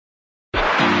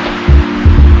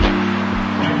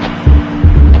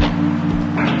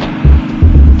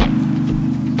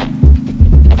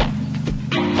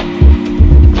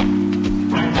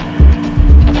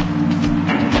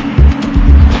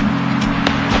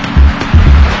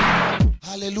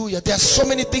Hallelujah. There are so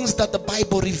many things that the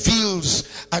Bible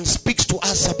reveals and speaks to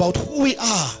us about who we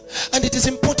are. And it is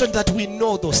important that we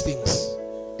know those things.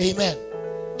 Amen.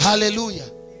 Hallelujah.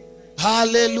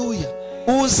 Hallelujah.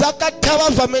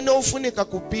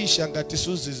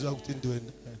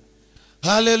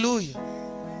 Hallelujah.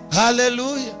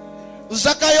 Hallelujah.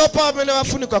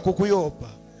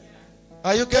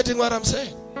 Are you getting what I'm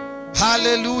saying?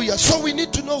 Hallelujah. So we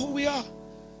need to know who we are.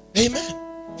 Amen.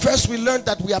 First, we learned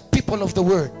that we are people of the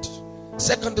word.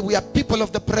 Secondly, we are people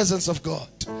of the presence of God.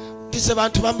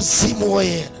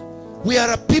 We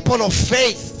are a people of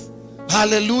faith.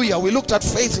 Hallelujah. We looked at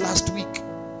faith last week.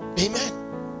 Amen.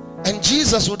 And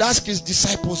Jesus would ask his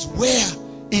disciples, where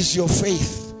is your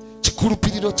faith?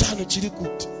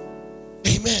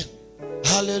 Amen.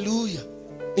 Hallelujah.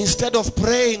 Instead of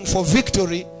praying for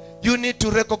victory, you need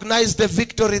to recognize the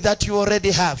victory that you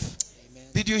already have. Amen.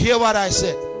 Did you hear what I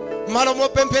said? And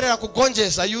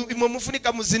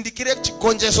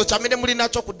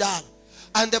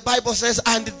the Bible says,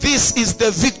 and this is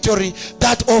the victory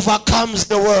that overcomes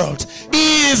the world,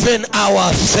 even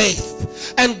our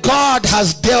faith. And God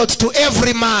has dealt to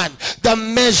every man the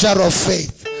measure of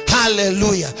faith.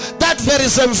 Hallelujah. That very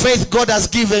same faith God has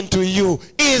given to you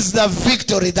is the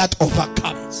victory that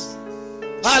overcomes.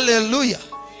 Hallelujah.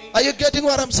 Are you getting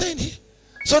what I'm saying here?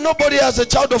 So nobody as a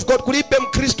child of God.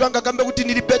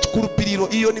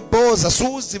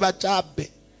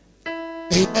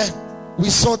 Amen. We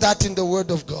saw that in the word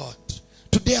of God.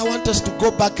 Today I want us to go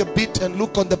back a bit and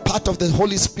look on the part of the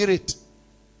Holy Spirit.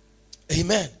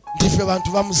 Amen. But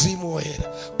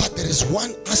there is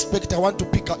one aspect I want to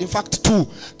pick out. In fact, two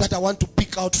that I want to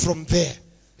pick out from there.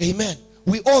 Amen.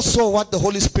 We all saw what the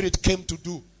Holy Spirit came to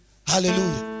do.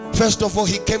 Hallelujah. First of all,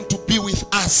 he came to be with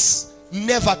us,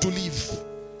 never to leave.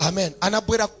 Amen.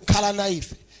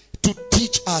 To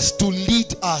teach us, to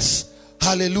lead us.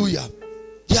 Hallelujah.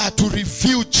 Yeah, to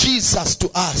reveal Jesus to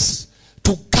us,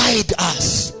 to guide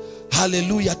us.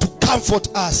 Hallelujah. To comfort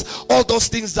us. All those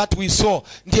things that we saw.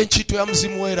 To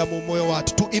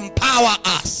empower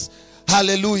us.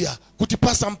 Hallelujah. That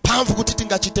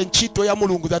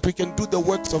we can do the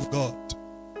works of God.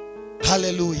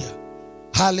 Hallelujah.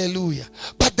 Hallelujah.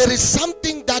 But there is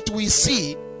something that we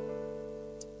see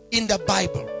in the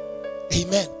Bible.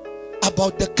 Amen.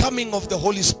 About the coming of the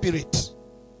Holy Spirit.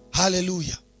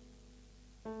 Hallelujah.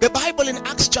 The Bible in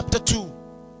Acts chapter 2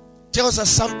 tells us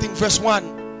something. Verse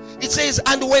 1. It says,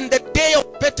 and when the day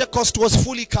of Pentecost was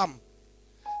fully come,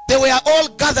 they were all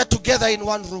gathered together in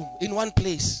one room, in one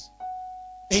place.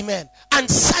 Amen. And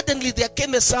suddenly there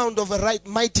came a sound of a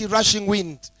mighty rushing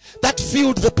wind that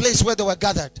filled the place where they were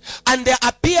gathered. And there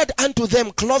appeared unto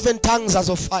them cloven tongues as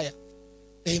of fire.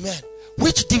 Amen.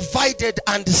 Which divided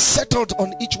and settled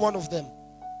on each one of them.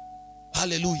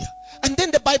 Hallelujah. And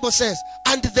then the Bible says,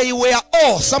 and they were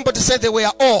all, somebody said they were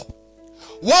all.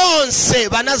 They were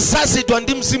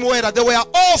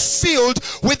all filled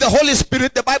with the Holy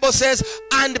Spirit. The Bible says,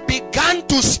 and began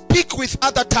to speak with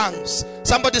other tongues.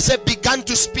 Somebody said began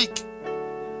to speak.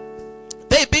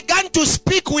 They began to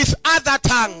speak with other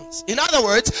tongues. In other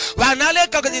words,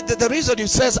 the reason it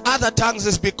says other tongues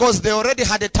is because they already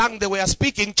had a tongue they were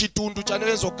speaking.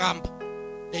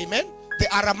 Amen. The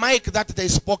Aramaic that they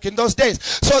spoke in those days.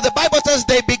 So the Bible says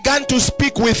they began to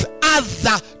speak with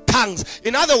other tongues.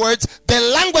 In other words, the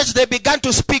language they began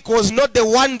to speak was not the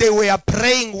one they were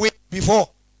praying with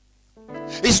before.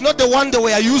 It's not the one they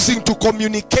were using to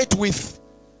communicate with.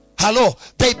 Hello.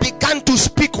 They began to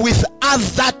speak with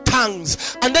other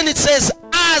tongues. And then it says,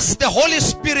 as the Holy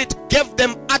Spirit gave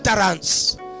them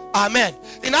utterance. Amen.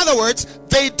 In other words,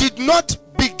 they did not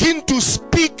begin to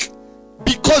speak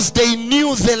because they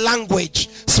knew the language.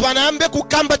 Wanamba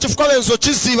kukamba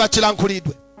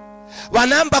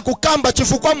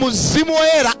chifukwa muzimu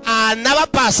era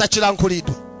anabapasa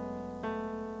chilankulidwe.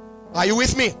 Are you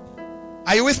with me?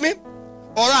 Are you with me?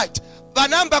 All right.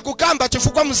 Wanamba kukamba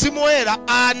chifukwa muzimu era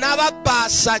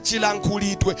anabapasa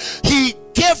chilankulidwe. He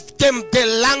gave them the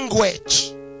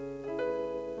language.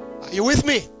 Are you with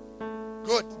me?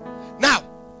 Good. Now,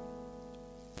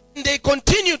 they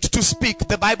continued to speak.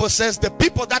 The Bible says the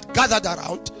people that gathered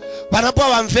around. Now, the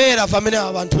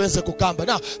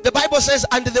Bible says,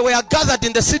 and they were gathered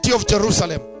in the city of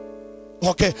Jerusalem.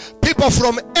 Okay. People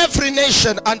from every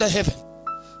nation under heaven.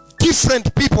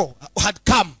 Different people had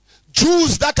come.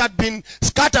 Jews that had been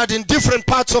scattered in different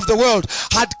parts of the world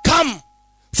had come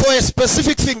for a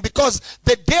specific thing, because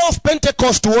the day of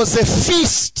Pentecost was a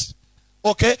feast.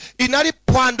 Okay, in a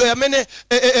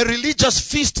religious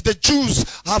feast the Jews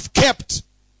have kept,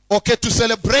 okay, to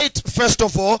celebrate, first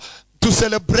of all, to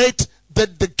celebrate the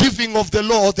giving of the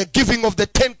law, the giving of the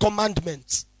 10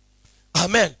 commandments.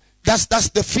 Amen. That's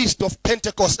the feast of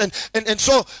Pentecost. And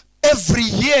so every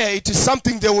year it is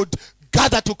something they would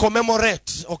gather to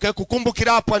commemorate, okay,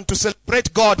 kukumbukira hapo, and to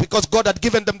celebrate God because God had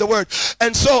given them the word.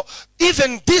 And so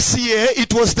even this year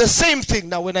it was the same thing.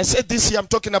 Now when I said this year, I'm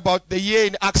talking about the year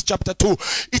in Acts chapter 2.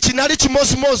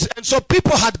 And so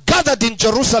people had gathered in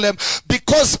Jerusalem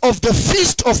because of the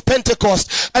feast of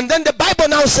Pentecost. And then the Bible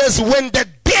now says when the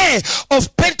day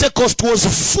of Pentecost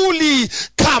was fully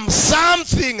come,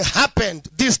 something happened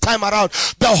this time around.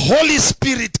 The Holy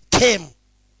Spirit came.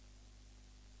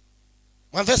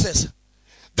 One verse says,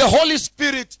 the Holy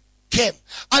Spirit came.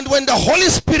 And when the Holy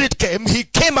Spirit came, he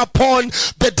came upon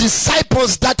the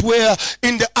disciples that were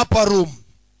in the upper room.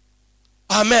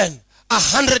 Amen.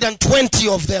 120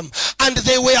 of them. And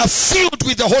they were filled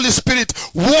with the Holy Spirit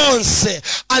once.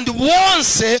 And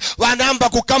once, wanamba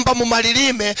kukamba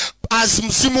mumalilime, as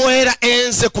msimuera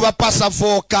enze kuwapasa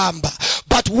vo kamba.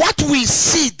 But what we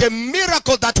see, the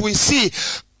miracle that we see,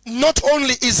 not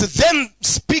only is them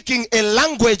speaking a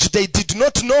language they did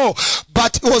not know,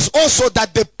 but it was also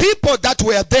that the people that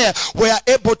were there were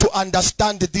able to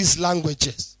understand these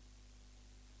languages.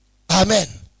 Amen.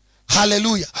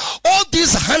 Hallelujah. All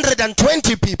these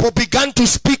 120 people began to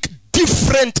speak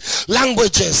different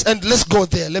languages. And let's go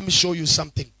there. Let me show you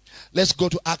something. Let's go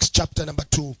to Acts chapter number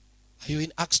 2. Are you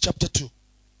in Acts chapter 2?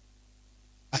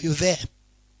 Are you there?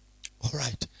 All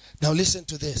right. Now listen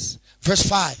to this. Verse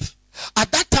 5.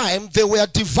 At that time, there were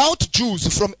devout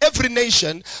Jews from every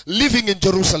nation living in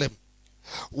Jerusalem.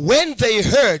 When they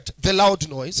heard the loud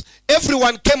noise,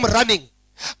 everyone came running,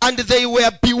 and they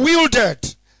were bewildered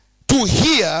to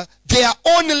hear their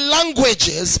own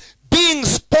languages being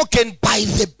spoken by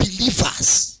the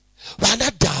believers.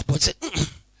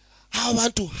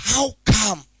 How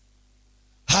come?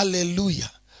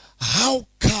 Hallelujah. How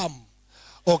come?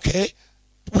 Okay.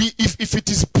 If it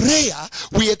is prayer,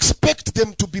 we expect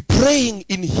them to be praying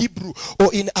in Hebrew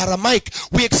or in Aramaic.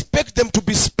 We expect them to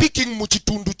be speaking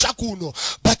muchitundu chakuno.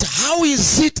 But how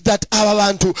is it that our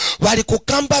bantu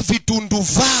walikukamba vitundu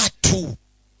vatu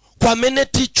kwa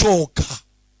meneti choka?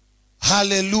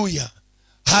 Hallelujah.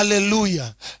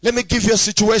 Hallelujah. Let me give you a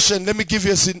situation. Let me give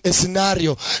you a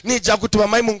scenario. Nija kutuwa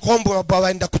maimu nkombo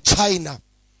wabawaenda ku China.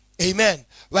 Amen.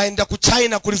 Waenda ku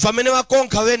China kulivamene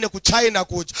wakonka wene ku China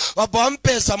kuja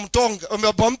wabampesa mtonga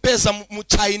wabampesa mu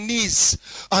Chinese.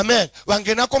 Amen.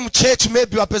 Wangenako mu church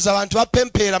maybe wapesa wantu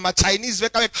wapempera ma Chinese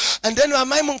weka and then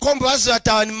wamai munkombo wazi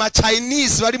watawa ni ma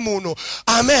Chinese wali muno.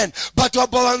 Amen. But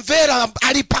wabawamvera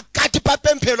alipakati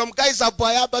papempero mkaiza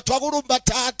bwayaba twakurumba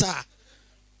tata.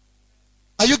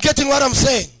 Are you getting what I'm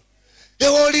saying?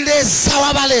 Ewolileza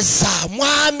wabaleza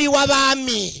mwami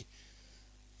wabami.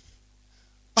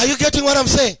 Are you getting what I'm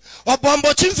saying? Are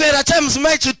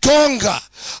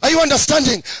you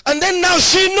understanding? And then now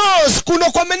she knows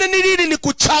kuno kwa menenilili ni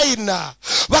ku China.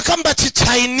 Wakamba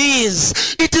Chinese.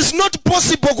 It is not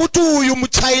possible kutu uyu mu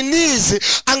Chinese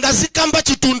angazikamba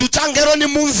chitundu changero ni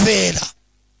mumvera.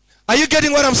 Are you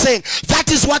getting what I'm saying?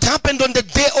 That is what happened on the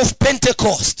day of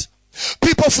Pentecost.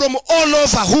 People from all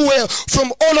over, who were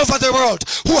from all over the world,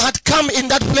 who had come in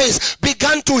that place,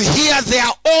 began to hear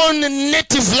their own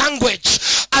native language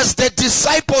as the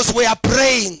disciples were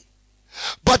praying.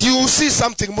 But you will see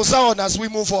something, Musaon, as we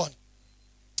move on.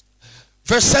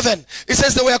 Verse 7, it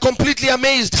says they were completely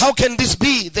amazed. How can this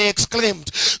be? They exclaimed.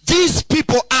 These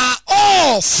people are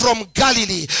all from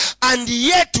Galilee, and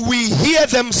yet we hear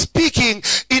them speaking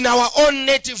in our own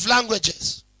native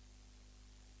languages.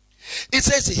 It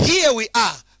says, here we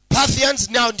are, Parthians,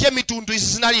 now and here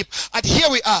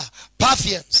we are,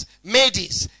 Parthians,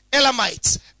 Medes,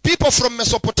 Elamites, people from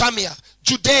Mesopotamia,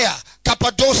 Judea,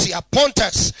 Cappadocia,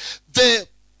 Pontus, the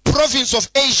province of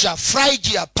Asia,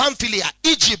 Phrygia, Pamphylia,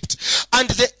 Egypt, and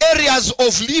the areas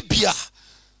of Libya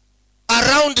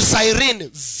around Cyrene,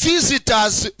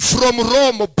 visitors from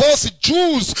Rome, both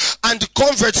Jews and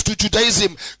converts to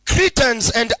Judaism,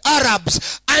 Cretans and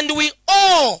Arabs, and we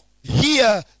all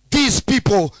hear these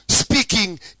people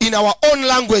speaking in our own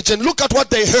language. And look at what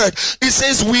they heard. It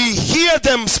says we hear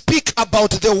them speak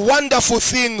about the wonderful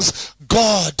things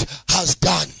God has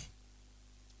done.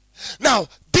 Now,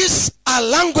 these are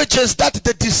languages that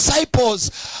the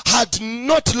disciples had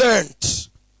not learned.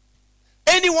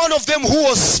 Any one of them who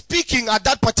was speaking at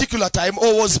that particular time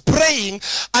or was praying,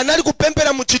 anali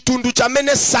kupempera muchitundu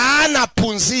chamene sana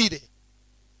punzire.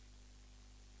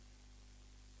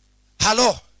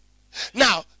 Hello.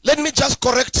 Now, let me just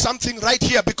correct something right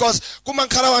here, because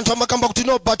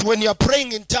but when you are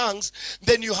praying in tongues,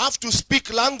 then you have to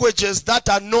speak languages that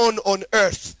are known on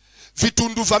earth.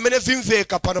 Vitundu vamene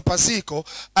vimveka panopasiko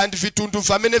and vitundu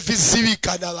vamene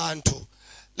vizivika na vantu.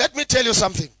 Let me tell you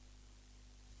something.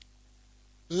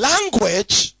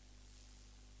 language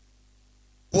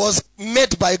was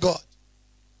made by God.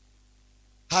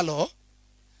 Hello?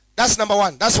 That's number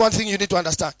one. That's one thing you need to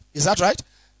understand. Is that right?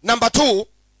 Number two,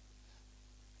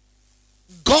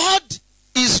 God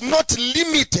is not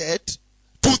limited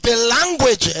to the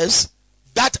languages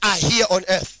that are here on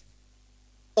earth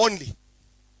only.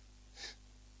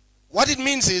 What it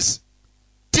means is,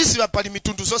 tisiwa pali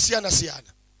mitundu siyana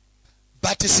siyana,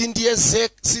 but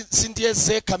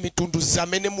sindiezeka mitundu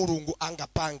zamene mulungu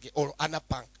angapange or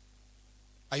anapanga.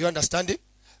 Are you understanding?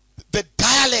 The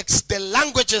dialects, the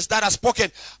languages that are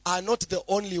spoken are not the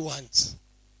only ones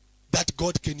that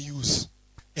God can use.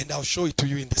 And I'll show it to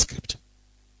you in the scripture.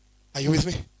 Are you with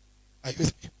me? Are you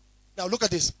with me? Now look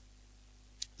at this.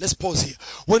 Let's pause here.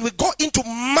 When we go into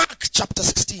Mark chapter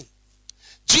 16,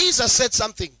 Jesus said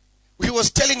something. He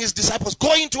was telling his disciples,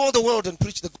 go into all the world and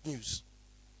preach the good news.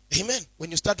 Amen.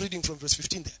 When you start reading from verse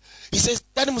 15 there. He says,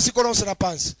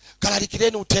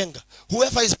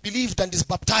 whoever is believed and is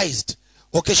baptized,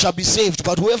 okay, shall be saved.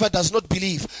 But whoever does not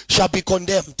believe shall be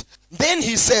condemned. Then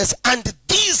he says, and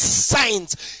these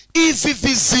signs,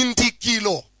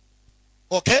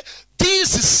 okay, these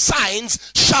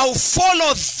signs shall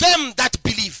follow them that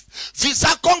believe.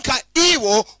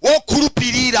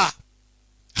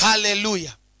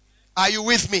 Hallelujah. Are you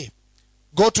with me?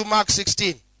 Go to Mark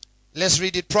 16. Let's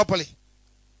read it properly.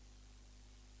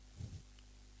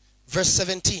 Verse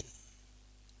 17.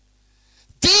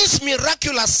 These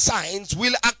miraculous signs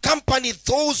will accompany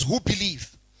those who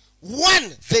believe.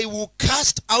 1, they will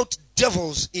cast out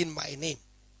devils in my name.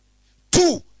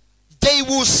 2, they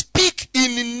will speak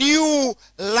in new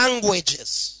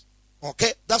languages.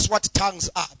 Okay, that's what tongues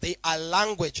are. They are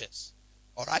languages.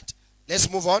 All right, let's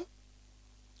move on.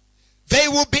 They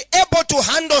will be able to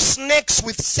handle snakes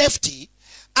with safety,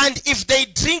 and if they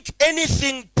drink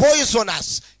anything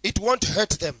poisonous, it won't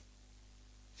hurt them.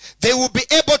 They will be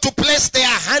able to place their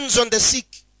hands on the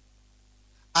sick,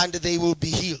 and they will be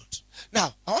healed.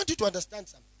 Now, I want you to understand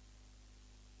something.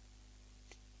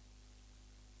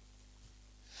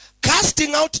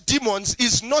 Casting out demons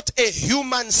is not a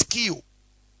human skill.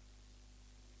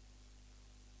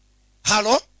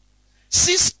 Hello?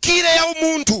 Si skill ya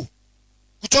umuntu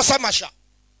kutosa masha.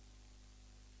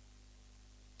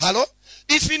 Hello?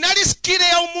 If inali skill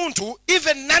ya umuntu,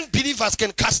 even non-believers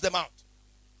can cast them out.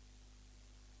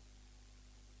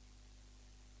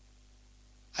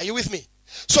 Are you with me?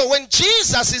 So when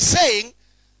Jesus is saying,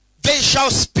 they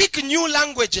shall speak new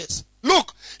languages.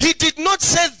 Look, he did not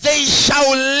say they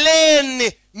shall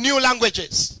learn new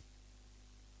languages.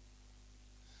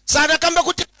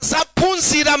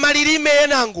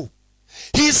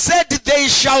 He said they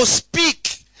shall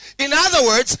speak. In other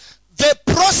words, the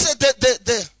process,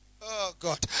 the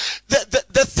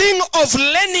thing of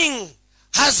learning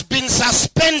has been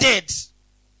suspended.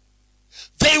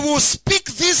 They will speak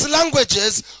these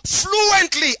languages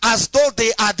fluently as though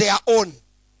they are their own.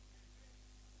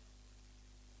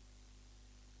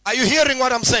 Are you hearing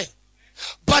what I'm saying?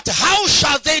 But how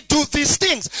shall they do these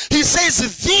things? He says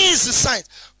these signs.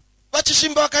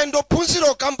 Vachishimba wakaenda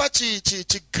punziro kamba chi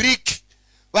Greek.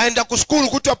 Waenda ku school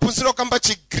kutwa punziro kamba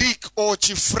chi Greek or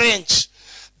chi French.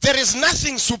 There is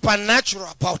nothing supernatural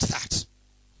about that.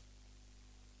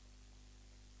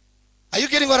 Are you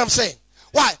getting what I'm saying?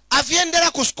 Why?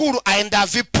 Aviendera ku school aenda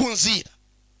vipunzira.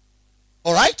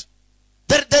 All right?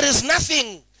 There is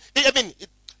nothing. I mean,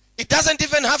 it doesn't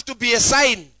even have to be a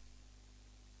sign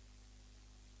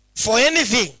for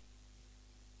anything.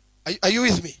 Are you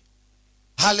with me?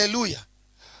 Hallelujah.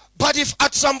 But if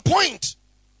at some point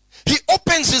he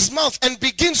opens his mouth and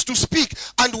begins to speak,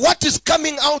 and what is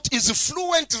coming out is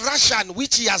fluent Russian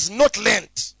which he has not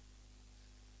learned,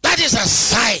 that is a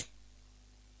sign.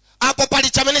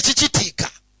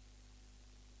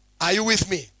 Are you with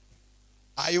me?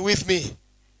 Are you with me?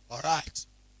 All right.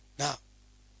 Now,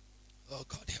 oh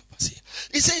God, help us here.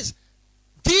 He says,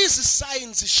 these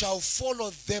signs shall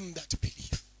follow them that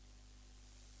believe.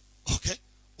 Okay.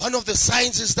 One of the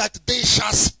signs is that they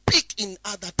shall speak in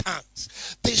other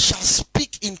tongues. They shall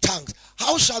speak in tongues.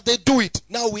 How shall they do it?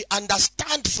 Now we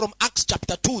understand from Acts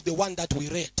chapter 2, the one that we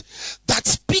read, that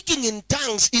speaking in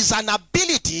tongues is an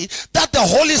ability that the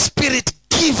Holy Spirit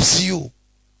gives you.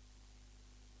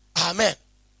 Amen.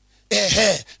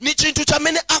 Ni chintu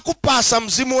chamene akupasa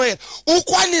mzimu wera.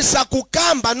 Ukwanisa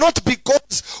kukamba not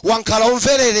because wankala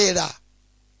umvererera.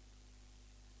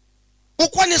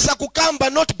 Ukwanisa kukamba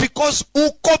not because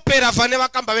ukopera vane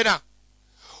wakamba wena.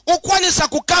 Ukwanisa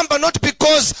kukamba not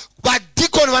because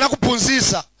badikon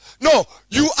wanakupunzisa. No,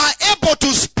 you are able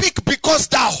to speak because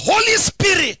the Holy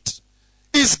Spirit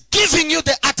is giving you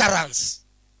the utterance.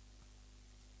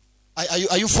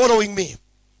 Are you following me?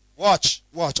 Watch.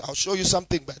 I'll show you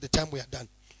something by the time we are done.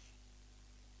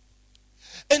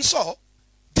 And so,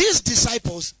 these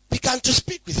disciples began to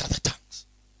speak with other tongues.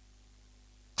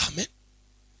 Amen.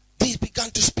 They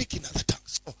began to speak in other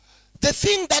tongues. So, the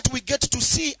thing that we get to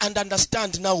see and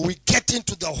understand now, we get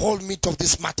into the whole meat of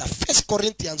this matter. 1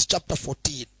 Corinthians chapter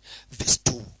 14, verse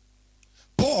 2.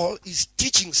 Paul is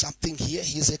teaching something here.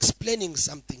 He is explaining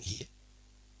something here.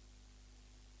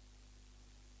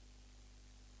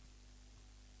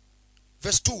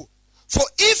 Verse 2. For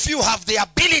if you have the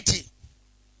ability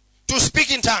to speak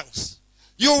in tongues,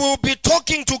 you will be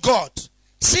talking to God.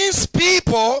 Since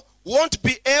people won't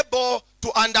be able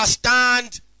to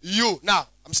understand you. Now,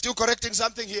 I'm still correcting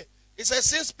something here. It says,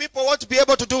 since people won't be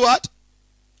able to do what?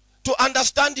 To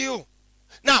understand you.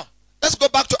 Now, let's go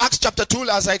back to Acts chapter 2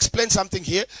 as I explained something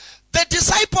here. The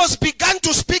disciples began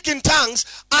to speak in tongues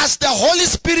as the Holy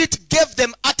Spirit gave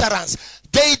them utterance.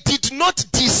 They did not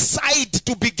decide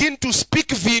to begin to speak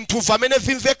vintu vamene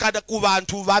vimvekada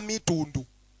kuvantu vamitundu.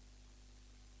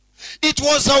 It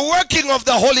was a working of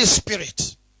the Holy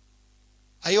Spirit.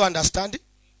 Are you understanding?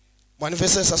 One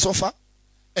verse so far?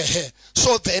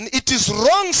 So then it is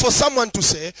wrong for someone to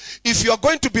say, if you are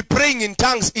going to be praying in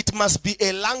tongues, it must be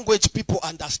a language people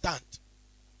understand.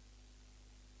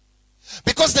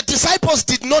 Because the disciples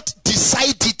did not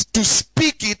decide it to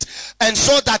speak it, and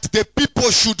so that the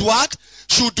people should what?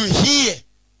 Should hear.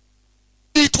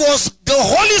 It was the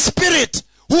Holy Spirit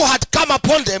who had come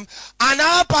upon them and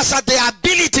help us at the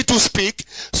ability to speak,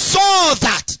 so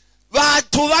that but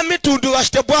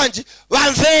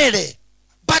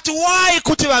why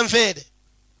kuti vanvere?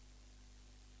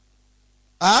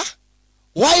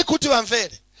 Why kuti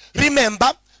vanvere?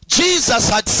 Remember, Jesus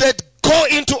had said, go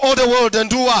into all the world and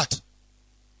do what?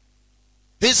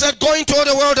 He said, go into all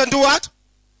the world and do what?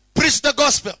 Preach the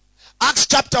gospel. Acts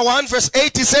chapter 1 verse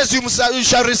 8, he says, you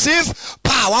shall receive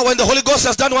power when the Holy Ghost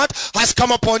has done what? Has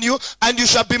come upon you, and you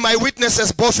shall be my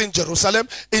witnesses both in Jerusalem,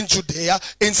 in Judea,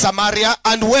 in Samaria,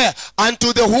 and where?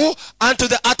 Unto the who? Unto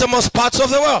the uttermost parts of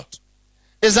the world.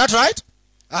 Is that right?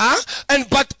 And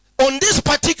but on this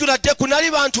particular day,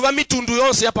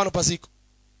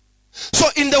 so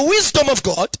in the wisdom of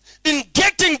God, in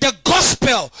getting the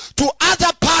gospel to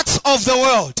other parts of the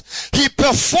world, he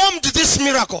performed this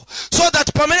miracle so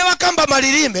that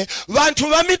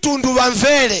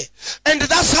and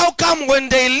that's how come when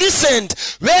they listened,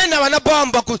 then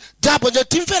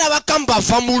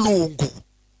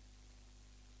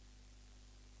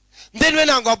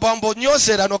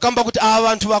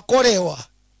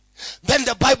then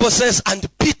the Bible says, and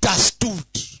Peter stood.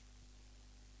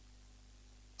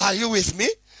 Are you with me?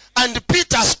 And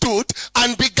Peter stood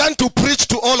and began to preach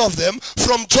to all of them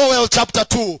from Joel chapter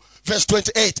 2 verse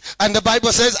 28. And the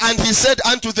Bible says, and he said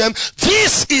unto them,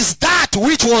 this is that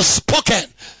which was spoken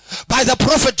by the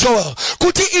prophet Joel.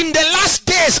 Kuti, in the last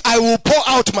days I will pour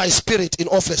out my spirit in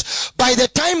all flesh. By the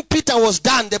time Peter was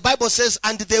done, the Bible says,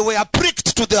 and they were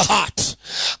pricked to the heart.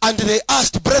 And they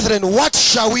asked, brethren, what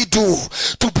shall we do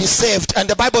to be saved? And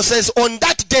the Bible says, on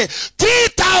that day,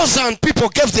 3,000 people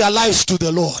gave their lives to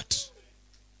the Lord.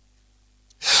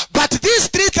 But these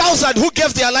 3,000 who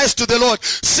gave their lives to the Lord,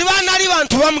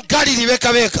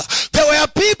 there were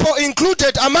people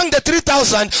included among the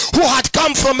 3,000 who had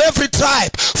come from every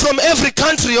tribe, from every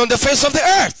country on the face of the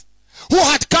earth, who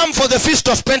had come for the feast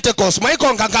of Pentecost.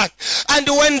 And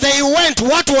when they went,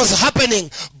 what was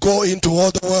happening? Go into all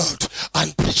the world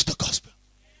and preach the gospel.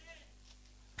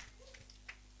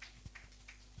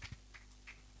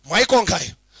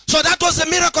 So that was the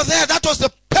miracle there. That was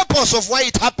the purpose of why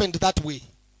it happened that way.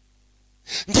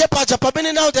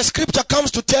 Now the scripture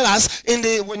comes to tell us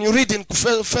when you read in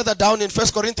further down in 1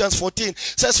 Corinthians 14,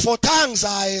 says, for tongues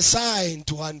are a sign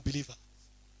to unbelievers.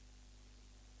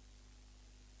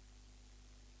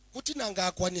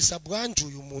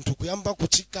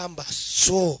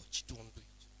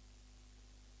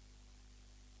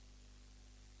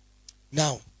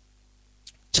 Now,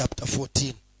 chapter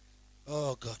 14.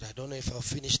 Oh God, I don't know if I'll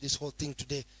finish this whole thing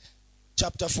today.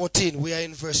 Chapter 14, we are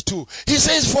in verse 2. He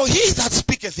says, for he that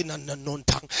speaketh in an unknown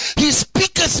tongue, he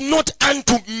speaketh not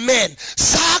unto men.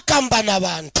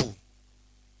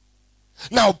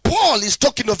 Now, Paul is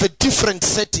talking of a different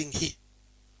setting here.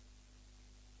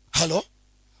 Hello?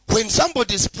 When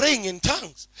somebody is praying in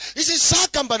tongues, he says,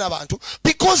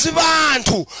 because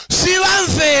vantu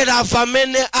sivanvera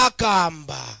vamene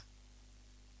akamba.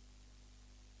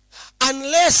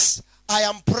 Unless I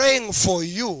am praying for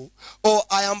you, or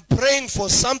I am praying for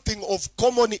something of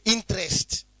common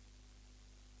interest,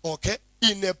 okay,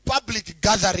 in a public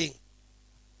gathering.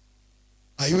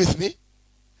 Are you with me?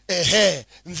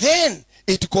 Then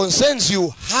it concerns you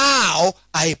how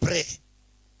I pray.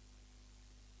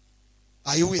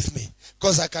 Are you with me?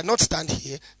 Because I cannot stand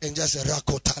here and just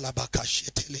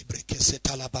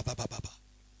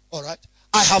all right.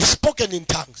 I have spoken in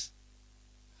tongues.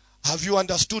 Have you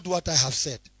understood what I have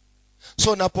said?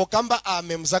 So napokamba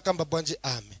ame mzakamba bwanji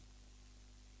ame.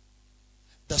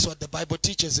 That's what the Bible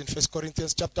teaches in 1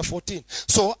 Corinthians chapter 14.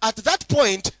 So at that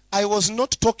point, I was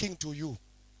not talking to you.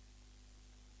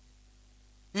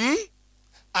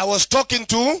 I was talking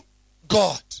to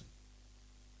God.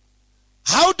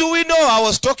 How do we know I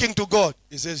was talking to God?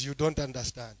 He says, you don't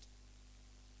understand.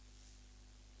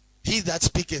 He that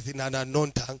speaketh in an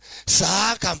unknown tongue,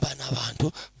 saakamba na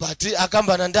bantu, but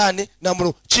akamba na ndani na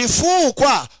mulu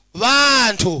chifukwa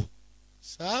bantu.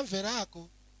 Samverako.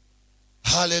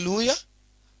 Hallelujah.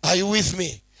 Are you with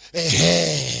me?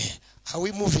 Are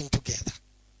we moving together?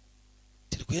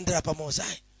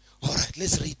 All right,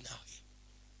 let's read now.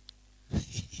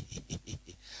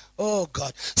 Oh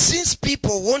God, since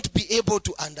people won't be able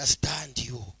to understand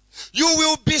you, you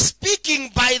will be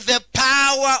speaking by the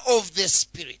power of the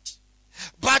Spirit,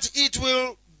 but it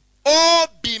will all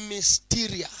be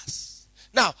mysterious.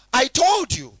 Now, I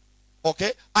told you,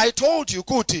 okay,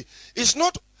 Kuti, it's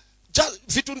not just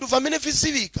vitundu vamene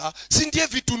visivika, sindie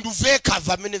vitundu veka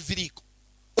vamene viriko,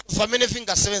 vamene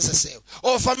vinga sevenses,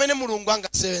 or vamene mulunganga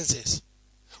sevenses.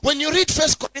 When you read 1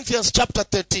 Corinthians chapter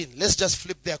 13, let's just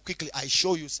flip there quickly. I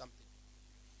show you something.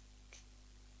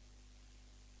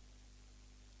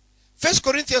 1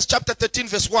 Corinthians chapter 13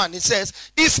 verse 1, it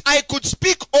says, if I could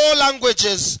speak all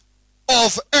languages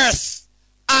of earth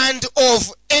and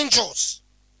of angels,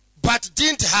 but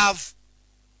didn't have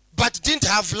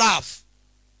love,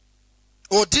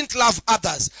 or didn't love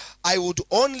others, I would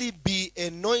only be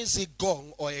a noisy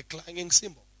gong or a clanging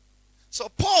cymbal. So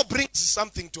Paul brings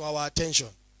something to our attention.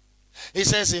 He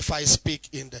says, if I speak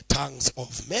in the tongues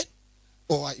of men,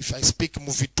 or if I speak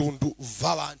muvitundu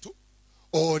vavantu,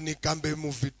 or nikambe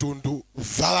muvitundu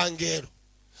vavangero.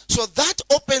 So that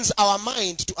opens our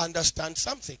mind to understand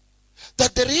something.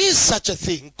 That there is such a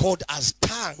thing called as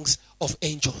tongues of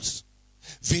angels.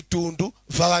 Vitundu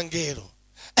vavangero.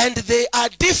 And they are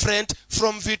different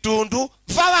from vitundu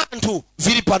vavantu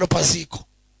vilipano paziko.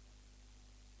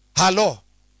 Hello.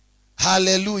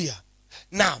 Hallelujah.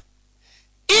 Now,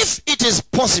 if it is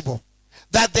possible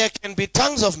that there can be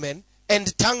tongues of men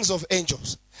and tongues of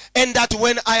angels, and that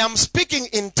when I am speaking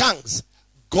in tongues,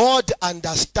 God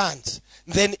understands,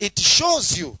 then it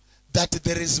shows you that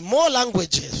there is more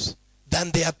languages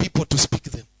than there are people to speak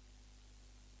them.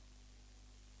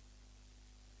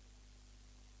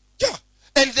 Yeah.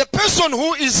 And the person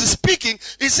who is speaking,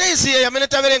 it says here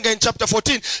in chapter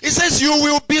 14, it says you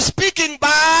will be speaking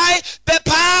by the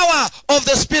power of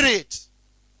the Spirit.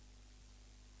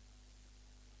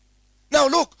 Now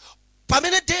look,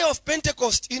 permanent day of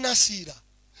Pentecost in Assyria,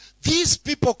 these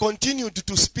people continued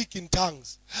to speak in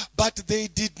tongues, but they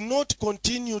did not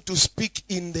continue to speak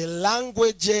in the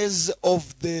languages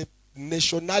of the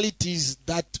nationalities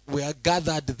that were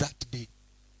gathered that day.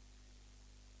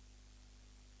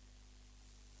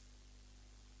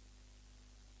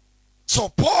 So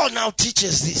Paul now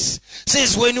teaches this.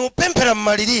 Says, when you pempera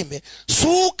malirime,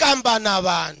 sukamba na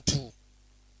bantu.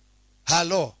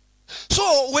 Hello.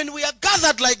 So when we are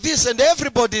gathered like this and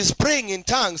everybody is praying in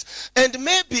tongues, and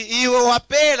maybe you are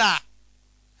pera,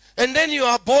 and then you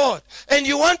are bored, and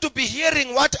you want to be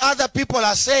hearing what other people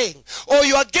are saying, or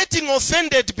you are getting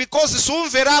offended because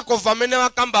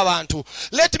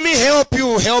let me help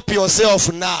you help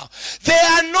yourself now. They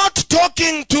are not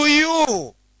talking to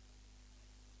you.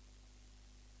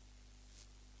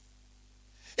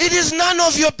 It is none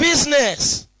of your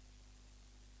business.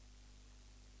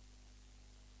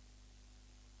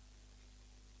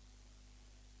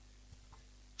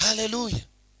 Hallelujah.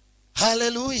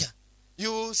 Hallelujah.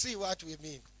 You will see what we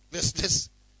mean. Let's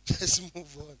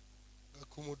move on.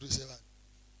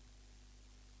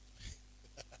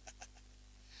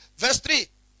 Verse 3.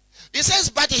 It says,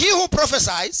 but he who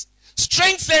prophesies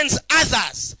strengthens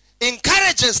others,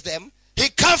 encourages them, he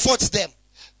comforts them.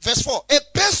 Verse 4. A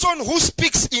person who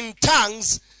speaks in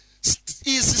tongues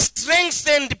is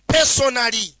strengthened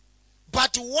personally,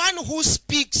 but one who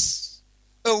speaks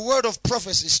a word of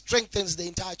prophecy strengthens the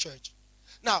entire church.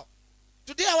 Now,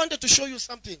 today I wanted to show you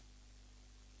something.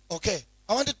 Okay.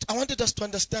 I wanted us to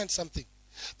understand something.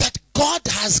 That God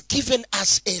has given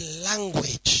us a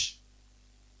language.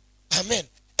 Amen.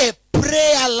 A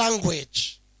prayer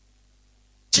language.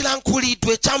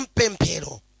 Chilankulidwe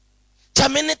champempero.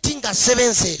 Chamenetinga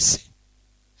seven says.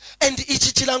 And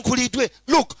ichi chilankulidwe.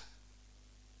 Look,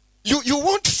 you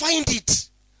won't find it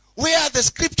where the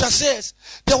scripture says,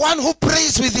 the one who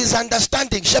prays with his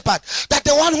understanding, shepherd, that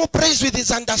the one who prays with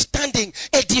his understanding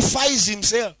edifies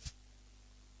himself.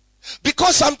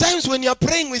 Because sometimes when you're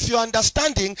praying with your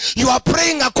understanding, you are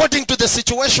praying according to the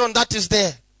situation that is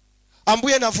there.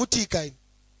 Ambuye navutika ini.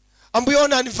 Ambuye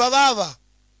ona nivavava.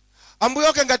 Ambuye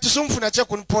oke ngati sumfuna che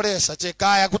kunipolesa che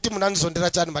kaya kuti munanizondera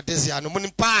chani madezi ano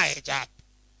munipae chani.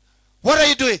 What are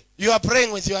you doing? You are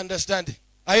praying with your understanding.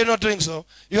 Are you not doing so?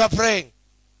 You are praying.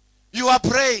 You are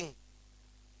praying.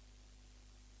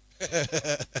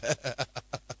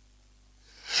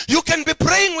 You can be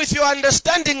praying with your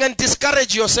understanding and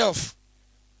discourage yourself.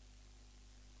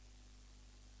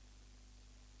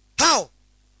 How?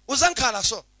 Uzankala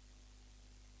so.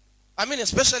 I mean,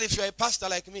 especially if you are a pastor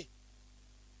like me.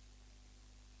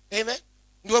 Amen.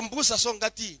 Ndwembusa so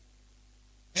ngati.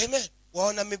 Amen.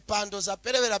 Waona mipando za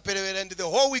perevera and the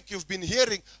whole week you've been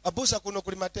hearing abusa kuno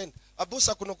kulimatenda,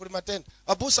 abusa kuno kulimatenda,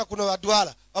 abusa kuno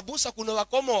wadwala, abusa kuno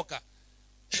wakomoka.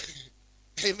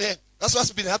 Amen. That's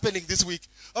what's been happening this week.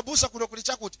 Abusa kuno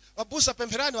kulichakuti, abusa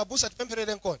pemperani, abusa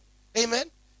pemperere nkoni. Amen.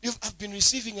 I've been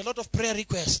receiving a lot of prayer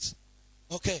requests.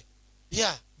 Okay.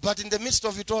 Yeah. But in the midst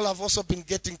of it all, I've also been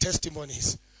getting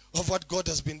testimonies of what God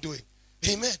has been doing.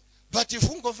 Amen. But if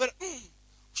ungo very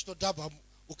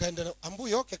ukaenda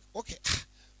ambuye okay.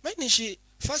 Mimi shi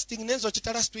fasting nenzo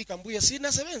chita last week ambuye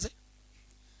sina sevenze.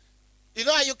 You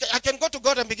know, I can go to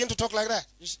God and begin to talk like that.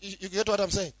 You get what I'm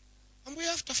saying? Ambuye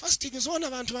after fasting is one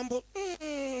abantu ambo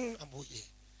ambuye.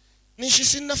 Nishi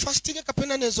sina fasting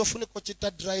kapena nezo fune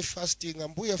kochita dry fasting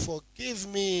ambuye forgive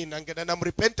me nangena na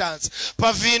repentance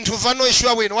pavintu vano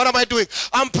ishwa win. What am I doing?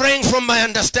 I'm praying from my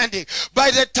understanding.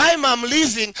 By the time I'm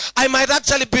leaving, I might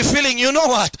actually be feeling, you know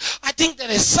what? I think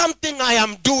there is something I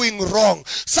am doing wrong,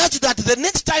 such that the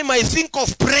next time I think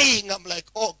of praying, I'm like,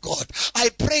 oh God, I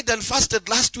prayed and fasted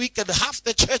last week and half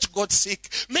the church got sick.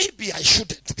 Maybe I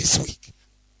shouldn't this week.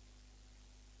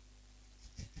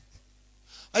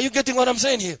 Are you getting what I'm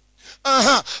saying here?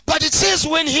 But it says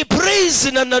when he prays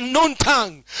in an unknown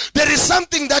tongue, there is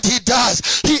something that he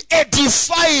does. He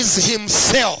edifies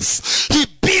himself. He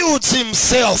builds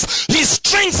himself. He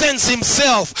strengthens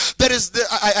himself. There is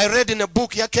I read in a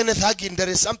book here, Kenneth Hagin, there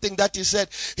is something that he said.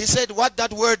 He said what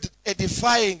that word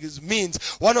edifying means.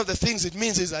 One of the things it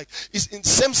means is like, is in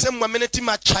same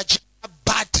charge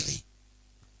battery.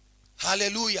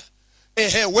 Hallelujah.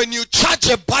 When you charge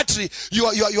a battery, you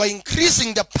are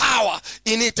increasing the power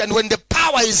in it. And when the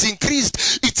power is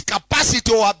increased, its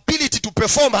capacity or ability to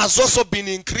perform has also been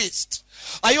increased.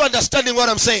 Are you understanding what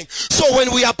I'm saying? So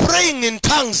when we are praying in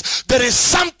tongues, there is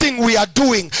something we are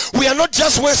doing. We are not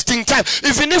just wasting time.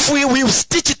 Even if we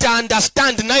stitch it to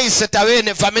understand,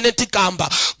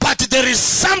 but there is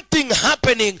something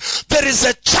happening. There is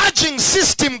a charging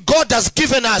system God has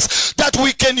given us that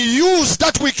we can use,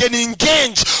 that we can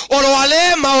engage.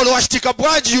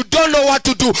 You don't know what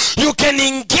to do. You can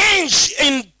engage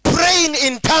in praying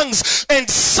in tongues and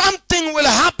something will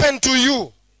happen to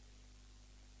you.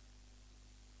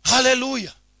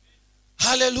 Hallelujah.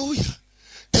 Hallelujah.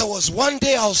 There was one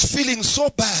day I was feeling so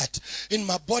bad in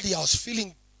my body. I was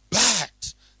feeling bad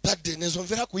that day. So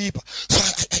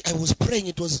I was praying.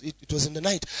 It was in the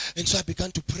night. And so I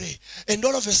began to pray. And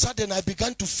all of a sudden I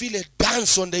began to feel a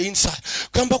dance on the inside.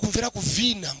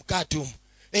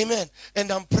 Amen.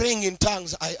 And I'm praying in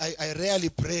tongues. I rarely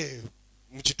pray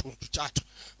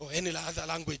or any other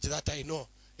language that I know,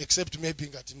 except maybe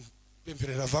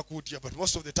but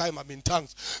most of the time I'm in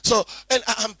tongues. So, and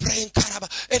I'm praying,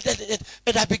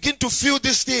 and I begin to feel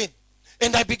this thing.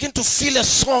 And I begin to feel a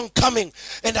song coming.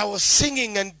 And I was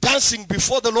singing and dancing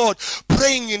before the Lord,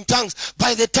 praying in tongues.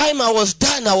 By the time I was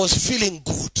done, I was feeling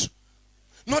good.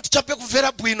 Not chape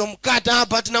kuvera bwino mkata,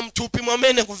 but na mtupi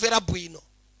mwamene kuvera bwino.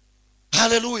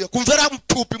 Hallelujah. Kuvera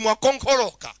mtupi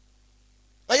mwakonkoroka.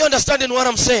 Are you understanding what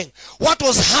I'm saying? What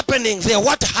was happening there?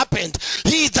 What happened?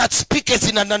 He that speaketh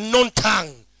in an unknown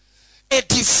tongue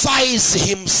edifies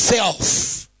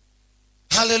himself.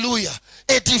 Hallelujah.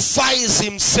 Edifies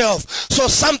himself. So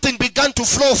something began to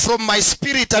flow from my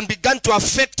spirit and began to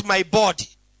affect my body.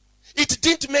 It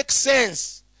didn't make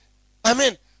sense. I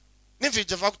mean,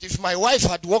 if my wife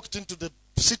had walked into the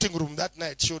sitting room that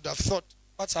night, she would have thought,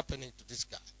 what's happening to this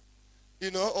guy?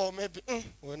 You know, or maybe,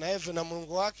 when I have a mungu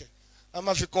wake.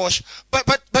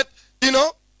 But you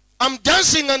know, I'm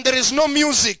dancing and there is no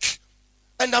music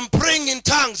and I'm praying in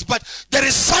tongues, but there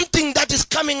is something that is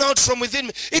coming out from within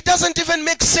me. It doesn't even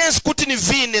make sense.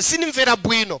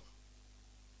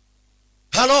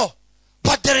 Hello?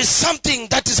 But there is something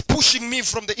that is pushing me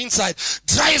from the inside,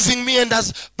 driving me, and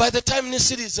as by the time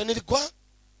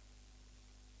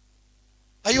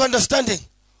are you understanding?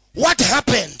 What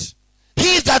happened?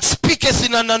 He that speaketh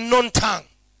in an unknown tongue,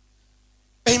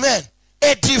 amen,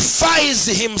 edifies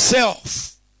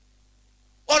himself.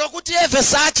 Or could you ever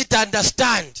search it to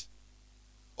understand?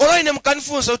 I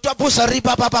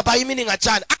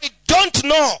don't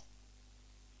know.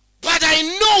 But I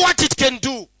know what it can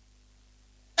do.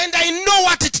 And I know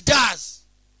what it does.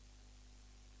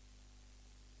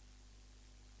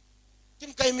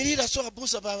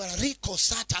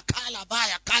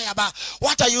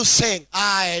 What are you saying?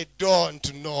 I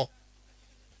don't know.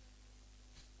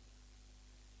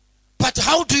 But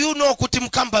how do you know?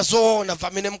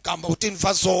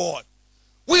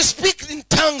 We speak in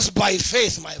tongues by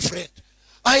faith, my friend.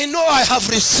 I know I have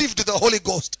received the Holy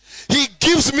Ghost. He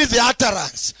gives me the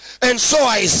utterance. And so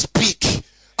I speak.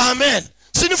 Amen.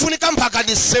 Sinifunika mpaka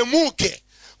nisemuke.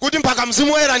 Kuti mpaka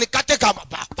mzimu era nikate kama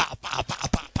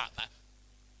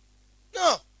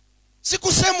no.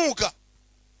 Sikusemuka.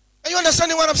 Are you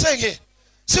understanding what I'm saying here?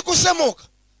 Sikusemuka.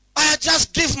 I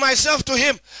just give myself to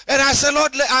him. And I say,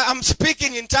 Lord, I'm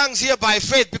speaking in tongues here by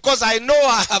faith because I know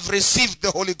I have received the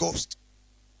Holy Ghost.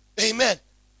 Amen.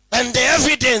 And the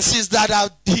evidence is that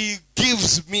he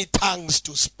gives me tongues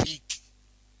to speak.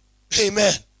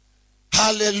 Amen.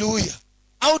 Hallelujah.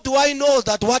 How do I know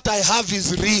that what I have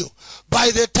is real?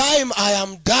 By the time I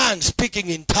am done speaking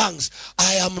in tongues,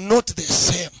 I am not the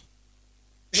same.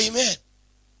 Amen.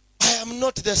 I am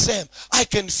not the same. I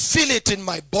can feel it in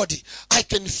my body. I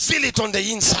can feel it on the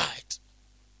inside.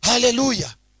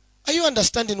 Hallelujah. Are you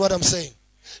understanding what I'm saying?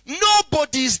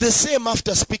 Nobody is the same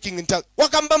after speaking in tongues.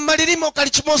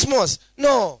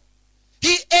 No.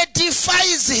 He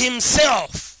edifies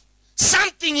himself.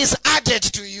 Something is added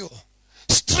to you.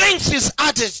 Strength is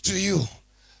added to you.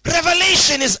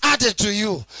 Revelation is added to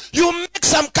you. You make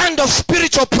some kind of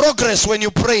spiritual progress when you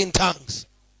pray in tongues.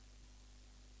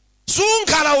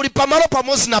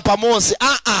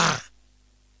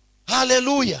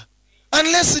 Hallelujah.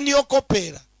 Unless in your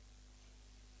kopera.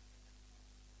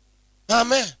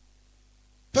 Amen.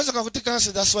 That's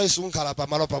why sunkala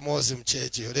pamalo pamozi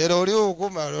mchechi. Lero uli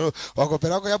ukuma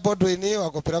wakoperako ya bodwini,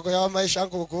 wakoperako ya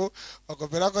maishankuku,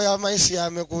 wakoperako ya maisi ya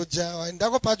mekuja,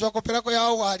 waindako pacho wakoperako ya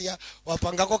walia,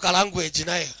 wapangako kalanguage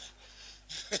nae.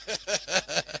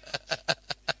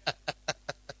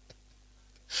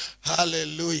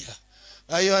 Hallelujah.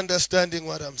 Are you understanding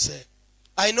what I'm saying?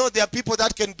 I know there are people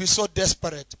that can be so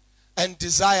desperate and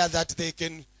desire that they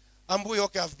can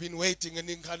Ambuyoke have been waiting and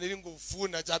inkanirungu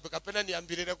funa chape kapena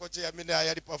niambirire koche yamine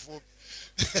ayali perform.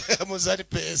 Muzani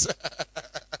pesa.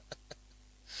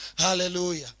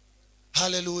 Hallelujah.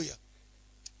 Hallelujah.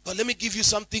 But let me give you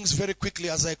some things very quickly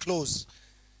as I close.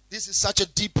 This is such a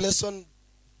deep lesson,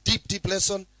 deep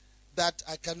lesson that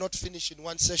I cannot finish in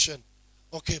one session.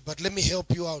 Okay, but let me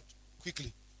help you out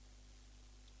quickly.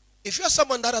 If you're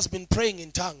someone that has been praying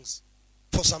in tongues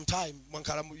for some time,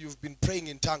 you've been praying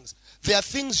in tongues, there are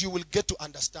things you will get to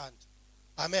understand.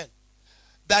 Amen.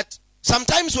 That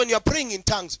sometimes when you're praying in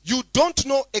tongues, you don't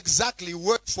know exactly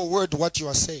word for word what you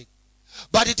are saying.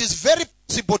 But it is very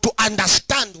possible to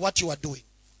understand what you are doing.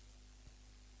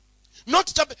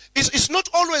 It's not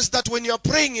always that when you're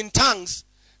praying in tongues,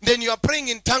 then you are praying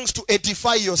in tongues to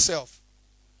edify yourself.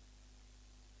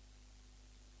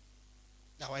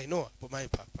 Now I know for my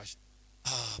passion.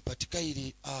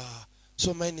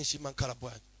 So many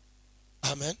shimankalabwan.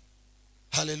 Amen.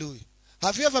 Hallelujah.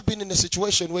 Have you ever been in a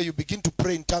situation where you begin to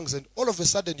pray in tongues and all of a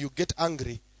sudden you get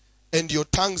angry and your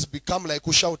tongues become like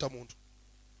ushautamundu?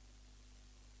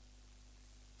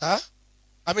 Huh?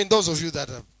 I mean, those of you that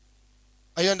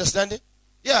are you understanding?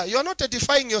 Yeah, you are not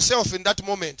edifying yourself in that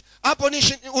moment.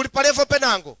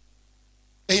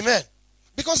 Amen.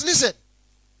 Because listen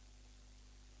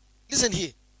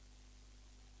here.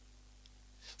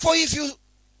 For if you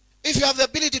have the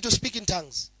ability to speak in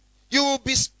tongues, you will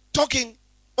be talking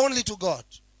only to God.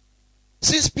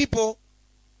 Since people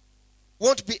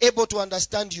won't be able to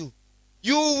understand you,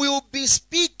 you will be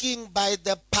speaking by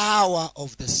the power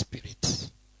of the Spirit.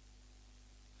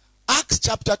 Acts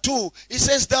chapter 2, it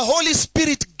says the Holy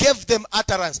Spirit gave them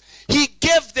utterance. He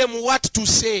gave them what to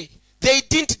say. They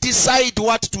didn't decide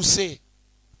what to say.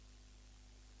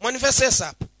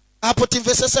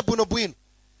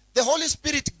 The Holy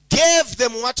Spirit gave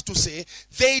them what to say.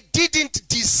 They didn't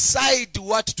decide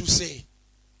what to say.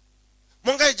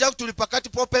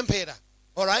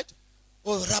 Alright?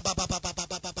 Oh,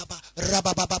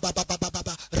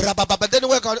 then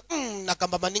we go,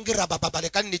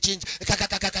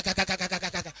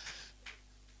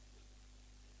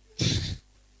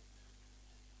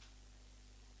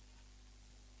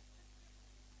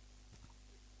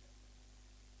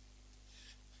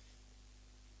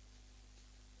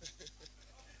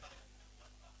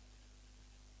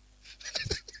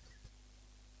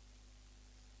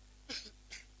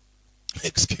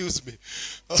 excuse me.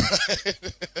 All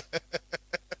right.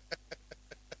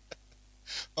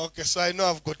 Okay. Okay, so I know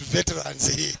I've got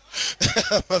veterans here.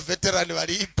 I'm a veteran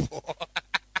Maripo.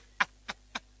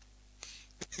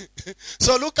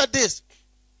 So look at this.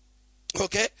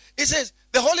 Okay, it says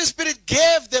the Holy Spirit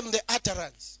gave them the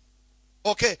utterance.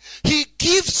 Okay, He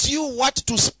gives you what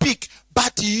to speak,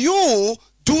 but you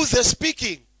do the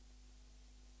speaking.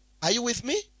 Are you with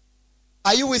me?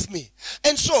 Are you with me?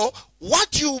 And so,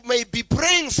 what you may be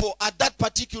praying for at that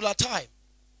particular time,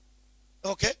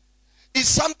 okay, is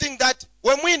something that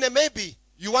when maybe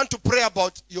you want to pray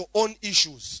about your own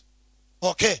issues.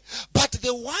 Okay. But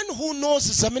the one who knows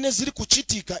zameneziri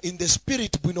kuchitika in the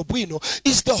spirit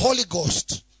is the Holy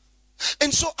Ghost.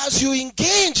 And so as you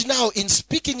engage now in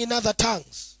speaking in other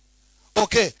tongues,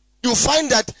 okay, you find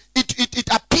that it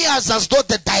appears as though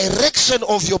the direction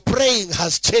of your praying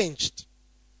has changed.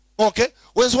 Okay?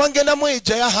 When's one gena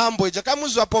moja ya hambo ija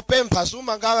kamuzwa popempa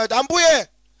suma ngawa ambuye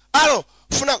alo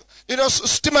funa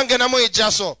stima ngena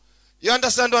moja so. You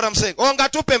understand what I'm saying? Onga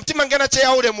tupe mtima ngena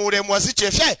cheya ule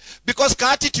mwasiche because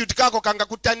ka attitude kako kanga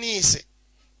kutanise.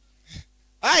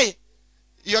 Aye.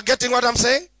 You're getting what I'm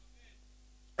saying?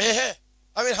 I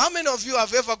mean, how many of you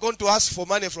have ever gone to ask for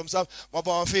money from some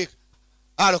Mabawafik?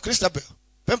 Hello, Christabel.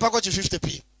 Pempa kochi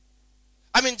 50p.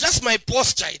 I mean, just my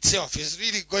posture itself is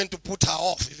really going to put her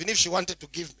off, even if she wanted to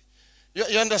give me.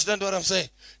 You understand what I'm saying?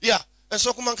 Yeah. And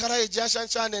so kumankara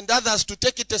ijashanchan and others to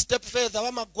take it a step further.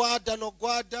 Wama guada no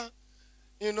guada.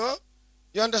 You know?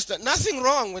 You understand? Nothing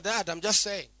wrong with that. I'm just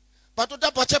saying. But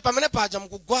utapachepa mene paja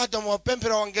mkugwada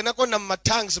mwapempera wangeneko na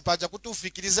matangs paja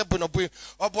kutufikirize bwino bwino.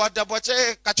 Obwada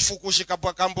bwache kachifukushi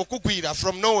kabwakambo kukwira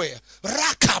from nowhere.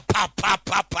 Raka pa pa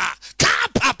pa pa. Ka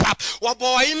pa pa.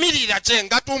 Wabawa imirira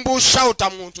chenga tumbu shouta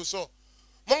muntu so.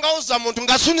 Munga uza muntu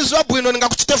ngasuni zwa bwino nga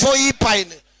kuchitefo ipa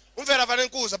ine.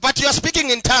 But you are speaking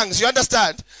in tongues. You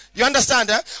understand? You understand?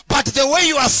 Eh? But the way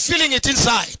you are feeling it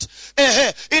inside.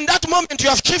 In that moment you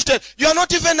have shifted. You are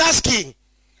not even asking.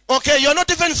 Okay, you're not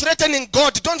even threatening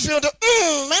God. Don't feel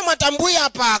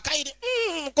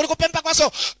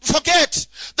forget.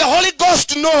 The Holy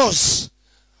Ghost knows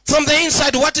from the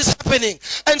inside what is happening.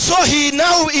 And so He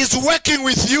now is working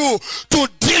with you to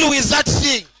deal with that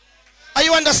thing. Are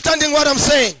you understanding what I'm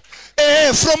saying?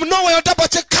 From nowhere,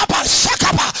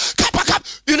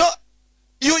 you know,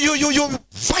 you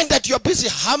find that you're busy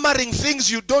hammering things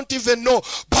you don't even know,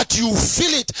 but you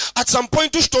feel it at some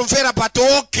point.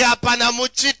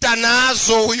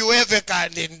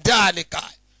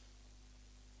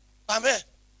 Amen.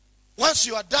 Once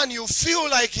you are done, you feel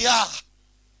like, yeah,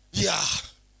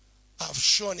 I've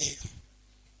shown Him.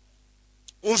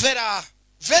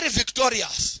 Very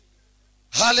victorious.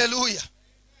 Hallelujah.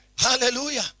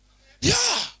 Hallelujah. Yeah.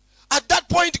 At that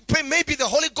point, maybe the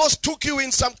Holy Ghost took you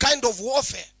in some kind of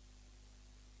warfare.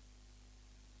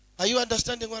 Are you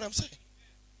understanding what I'm saying?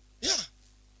 Yeah.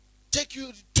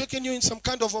 Taking you in some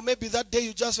kind of, or maybe that day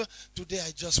you just, today I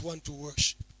just want to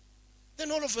worship.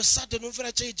 Then all of a sudden,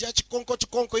 even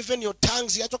your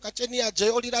tongues, and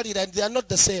they are not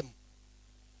the same.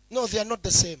 No, they are not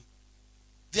the same.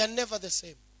 They are never the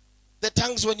same. The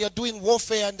times when you're doing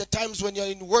warfare and the times when you're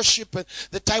in worship and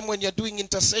the time when you're doing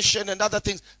intercession and other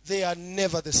things, they are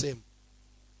never the same.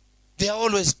 They are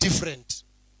always different.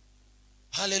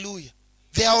 Hallelujah.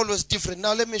 They are always different.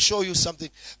 Now let me show you something.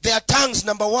 There are tongues,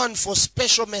 number one, for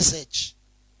special message.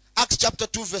 Acts chapter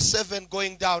 2 verse 7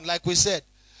 going down, like we said.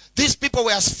 These people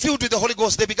were filled with the Holy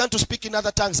Ghost. They began to speak in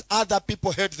other tongues. Other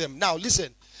people heard them. Now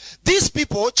listen. These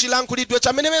people,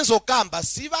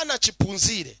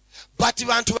 but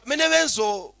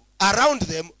abantu around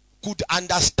them could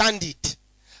understand it.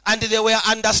 And they were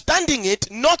understanding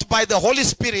it not by the Holy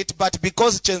Spirit, but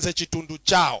because chenze chitundu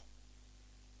chao.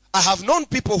 I have known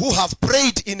people who have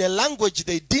prayed in a language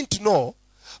they didn't know,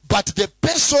 but the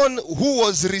person who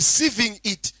was receiving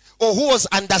it or who was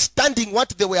understanding what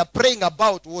they were praying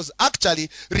about was actually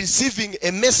receiving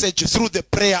a message through the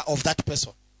prayer of that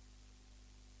person.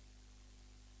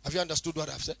 Have you understood what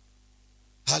I've said?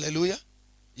 Hallelujah.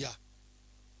 Yeah.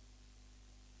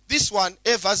 This one,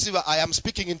 I am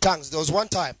speaking in tongues. There was one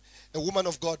time, a woman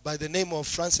of God by the name of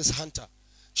Frances Hunter.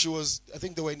 She was, I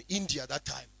think they were in India that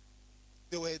time.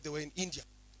 They were in India.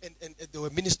 And they were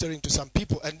ministering to some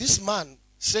people. And this man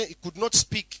he could not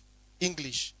speak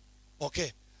English.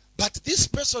 Okay. But this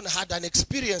person had an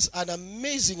experience, an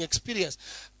amazing experience,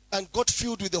 and got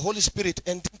filled with the Holy Spirit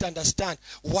and didn't understand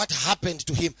what happened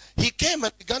to him. He came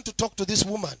and began to talk to this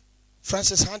woman,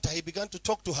 Frances Hunter. He began to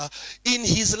talk to her in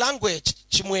his language,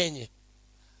 Chimwenye.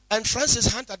 And Frances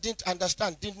Hunter didn't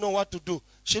understand, didn't know what to do.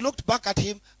 She looked back at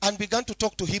him and began to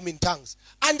talk to him in tongues.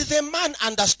 And the man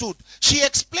understood. She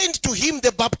explained to him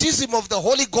the baptism of the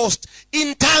Holy Ghost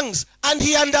in tongues. And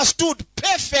he understood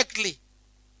perfectly.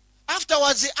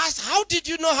 Afterwards, he asked, how did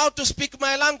you know how to speak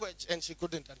my language? And she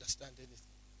couldn't understand anything.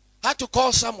 Had to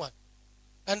call someone.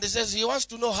 And he says, he wants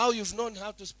to know how you've known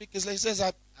how to speak. He says,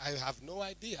 I have no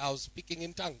idea. I was speaking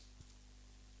in tongues.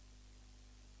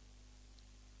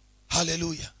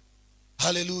 Hallelujah.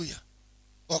 Hallelujah.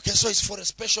 Okay, so it's for a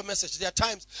special message. There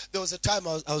was a time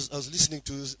I was listening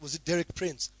to, was it Derek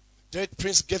Prince? Derek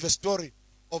Prince gave a story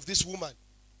of this woman.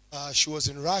 She was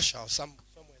in Russia or somewhere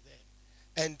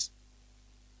there. And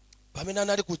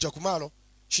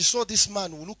she saw this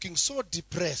man looking so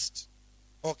depressed.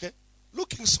 Okay?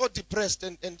 Looking so depressed.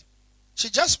 And she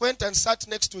just went and sat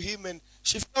next to him, and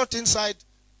she felt inside,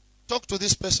 talk to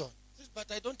this person. Says,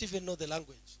 but I don't even know the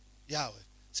language. Yahweh.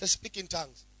 Says, speak in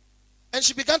tongues. And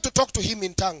she began to talk to him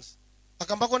in tongues.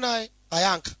 Akambakonai,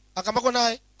 ayank.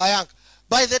 Akambakonai, ayank.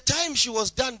 By the time she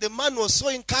was done, the man was so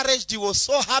encouraged. He was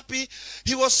so happy.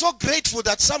 He was so grateful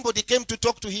that somebody came to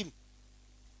talk to him.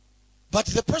 But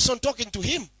the person talking to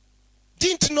him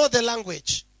didn't know the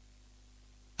language.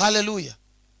 Hallelujah.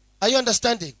 Are you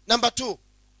understanding? Number 2,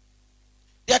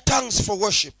 there are tongues for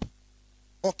worship.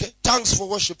 Okay, tongues for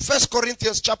worship. 1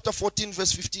 Corinthians chapter 14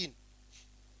 verse 15.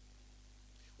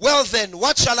 Well then,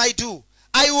 what shall I do?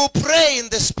 I will pray in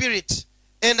the spirit,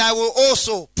 and I will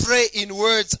also pray in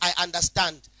words I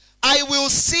understand. I will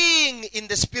sing in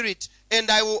the spirit,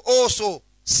 and I will also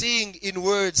sing in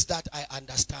words that I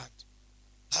understand.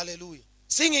 Hallelujah.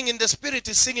 Singing in the spirit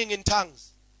is singing in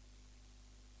tongues.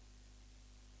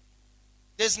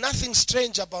 There's nothing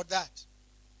strange about that.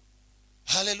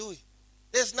 Hallelujah.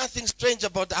 There's nothing strange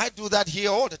about that. I do that here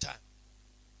all the time.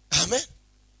 Amen.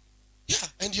 Yeah,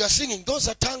 and you are singing. Those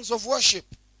are tongues of worship.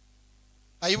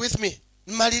 Are you with me?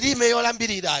 Number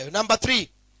 3,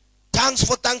 tongues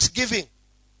for thanksgiving.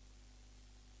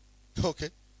 Okay.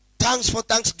 Tongues for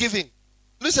thanksgiving.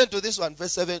 Listen to this one,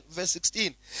 verse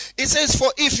 16. It says,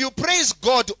 for if you praise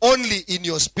God only in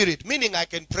your spirit, meaning I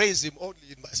can praise him only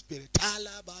in my spirit.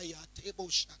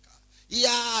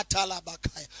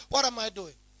 What am I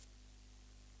doing?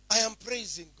 I am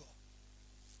praising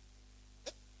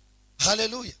God.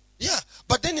 Hallelujah. Yeah.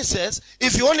 But then it says,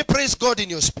 if you only praise God in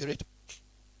your spirit,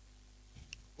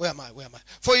 where am I?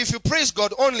 For if you praise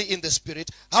God only in the spirit,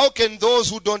 how can those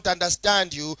who don't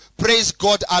understand you praise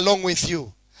God along with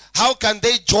you? How can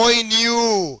they join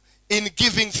you in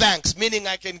giving thanks? Meaning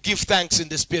I can give thanks in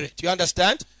the spirit. You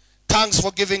understand? Tongues for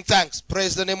giving thanks.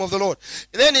 Praise the name of the Lord.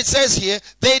 And then it says here,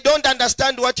 they don't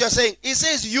understand what you're saying. It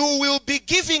says you will be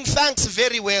giving thanks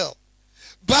very well,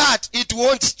 but it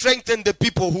won't strengthen the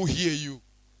people who hear you.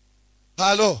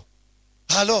 Hello.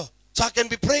 Hello. So I can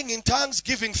be praying in tongues,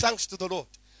 giving thanks to the Lord.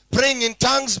 Praying in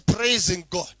tongues, praising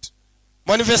God.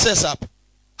 Manifest up.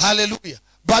 Hallelujah.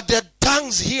 But the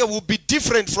tongues here will be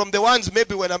different from the ones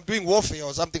maybe when I'm doing warfare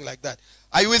or something like that.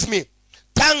 Are you with me?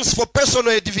 Tongues for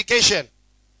personal edification.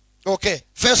 Okay.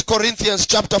 1 Corinthians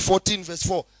chapter 14 verse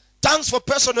 4. Tongues for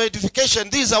personal edification.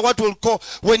 These are what we'll call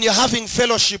when you're having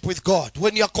fellowship with God.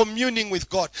 When you're communing with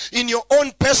God. In your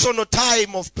own personal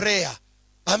time of prayer.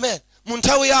 Amen.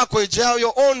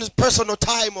 Your own personal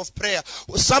time of prayer.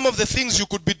 Some of the things you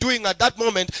could be doing at that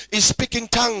moment is speaking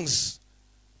tongues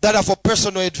that are for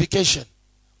personal edification.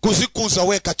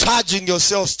 Charging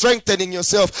yourself, strengthening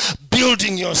yourself,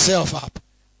 building yourself up.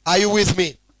 Are you with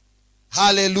me?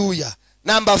 Hallelujah.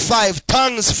 Number 5,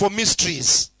 tongues for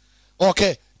mysteries.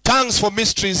 Okay, tongues for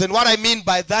mysteries. And what I mean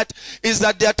by that is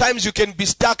that there are times you can be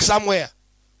stuck somewhere.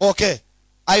 Okay.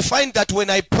 I find that when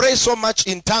I pray so much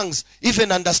in tongues,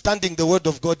 even understanding the word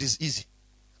of God is easy.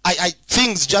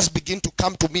 Things just begin to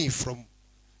come to me from,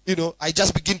 I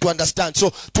just begin to understand.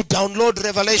 So to download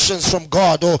revelations from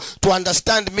God, or to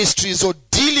understand mysteries, or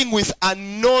dealing with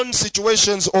unknown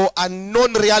situations or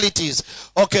unknown realities.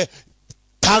 Okay,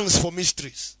 tongues for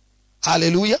mysteries.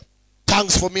 Hallelujah.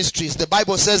 Tongues for mysteries. The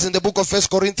Bible says in the book of 1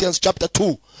 Corinthians chapter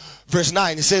 2, verse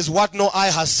 9, it says, what no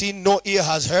eye has seen, no ear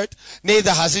has heard,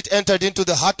 neither has it entered into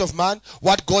the heart of man,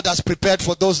 what God has prepared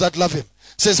for those that love him.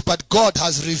 It says, but God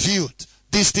has revealed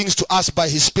these things to us by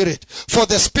his Spirit. For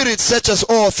the Spirit searches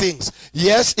all things,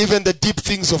 yes, even the deep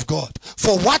things of God.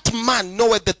 For what man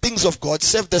knoweth the things of God,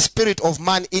 save the spirit of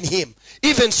man in him?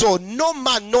 Even so, no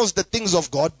man knows the things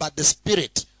of God, but the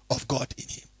Spirit of God in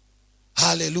him.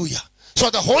 Hallelujah. So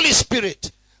the Holy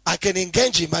Spirit, I can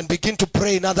engage him and begin to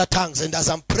pray in other tongues. And as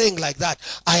I'm praying like that,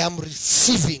 I am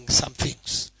receiving some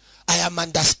things. I am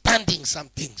understanding some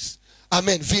things.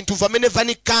 Amen.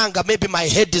 Maybe my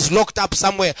head is locked up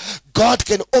somewhere. God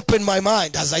can open my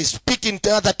mind as I speak in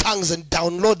other tongues and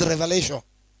download the revelation.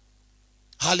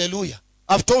 Hallelujah.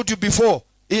 I've told you before,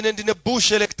 in a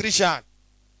bush electrician.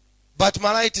 But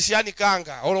malai tisiani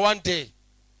kanga, or one day.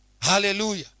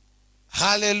 Hallelujah.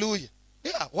 Hallelujah.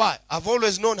 Yeah, why? I've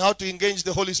always known how to engage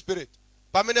the Holy Spirit.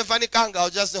 I'll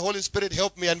just the Holy Spirit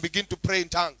help me and begin to pray in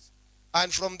tongues.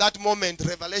 And from that moment,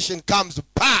 revelation comes.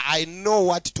 I know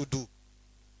what to do.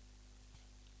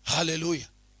 Hallelujah.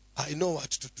 I know what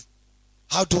to do.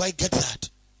 How do I get that?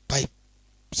 By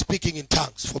speaking in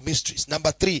tongues for mysteries.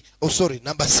 Number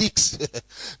 6.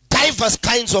 Diverse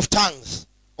kinds of tongues.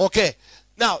 Okay.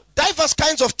 Now, diverse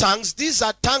kinds of tongues, these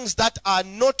are tongues that are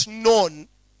not known,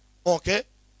 okay,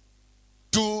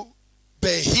 to the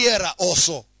hearer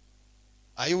also.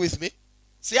 Are you with me?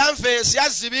 From 1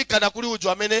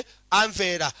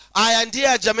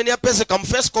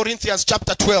 Corinthians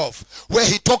chapter 12, where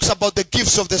he talks about the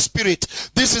gifts of the Spirit.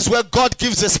 This is where God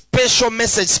gives a special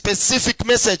message, specific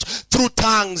message through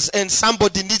tongues, and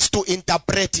somebody needs to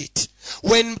interpret it.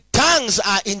 When tongues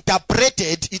are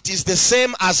interpreted, it is the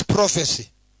same as prophecy.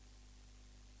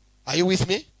 Are you with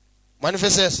me?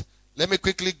 Manifest says, let me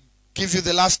quickly give you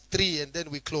the last 3 and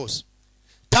then we close.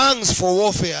 Tongues for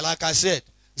warfare, like I said.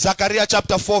 Zechariah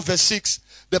chapter 4 verse 6.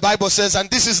 The Bible says, and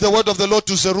this is the word of the Lord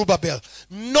to Zerubbabel.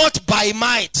 Not by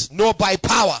might, nor by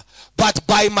power, but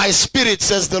by my spirit,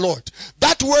 says the Lord.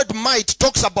 That word might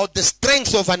talks about the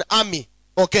strength of an army.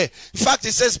 Okay. In fact,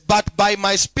 it says, but by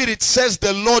my spirit, says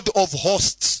the Lord of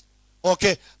hosts.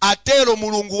 Okay. Atero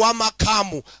mulungu wa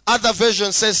makamu. Other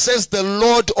version says the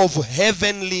Lord of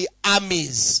heavenly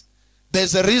armies.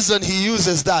 There's a reason he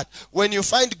uses that. When you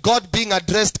find God being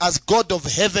addressed as God of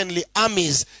heavenly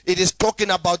armies, it is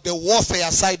talking about the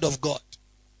warfare side of God.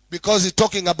 Because it's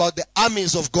talking about the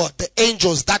armies of God, the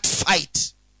angels that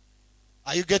fight.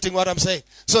 Are you getting what I'm saying?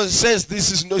 So it says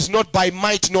this is not by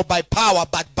might nor by power,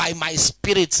 but by my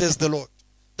spirit, says the Lord.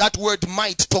 That word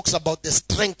might talks about the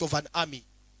strength of an army.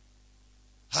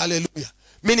 Hallelujah.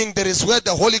 Meaning there is where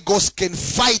the Holy Ghost can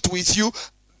fight with you,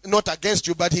 not against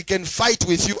you, but he can fight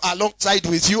with you, alongside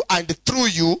with you, and through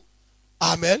you.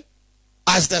 Amen.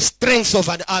 As the strength of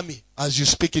an army, as you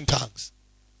speak in tongues.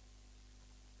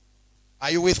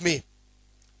 Are you with me?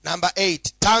 Number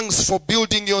 8, tongues for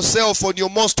building yourself on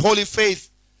your most holy faith.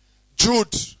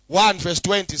 Jude 1 verse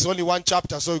 20. It's only one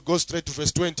chapter, so it goes straight to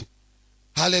verse 20.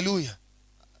 Hallelujah.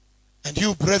 And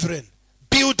you, brethren,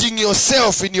 building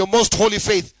yourself in your most holy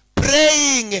faith,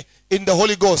 praying in the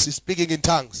Holy Ghost, is speaking in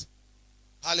tongues.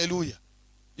 Hallelujah.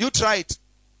 You try it.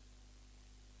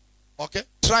 Okay?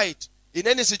 Try it. In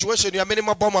any situation, you are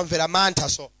minimum bomb and veramanta,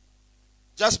 so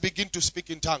just begin to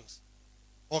speak in tongues.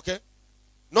 Okay?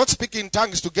 Not speak in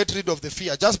tongues to get rid of the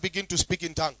fear. Just begin to speak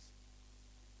in tongues.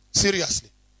 Seriously.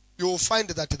 You will find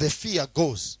that the fear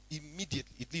goes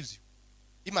immediately. It leaves you.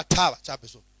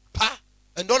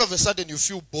 And all of a sudden you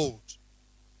feel bold.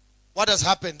 What has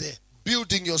happened there?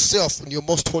 Building yourself in your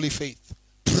most holy faith.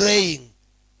 Praying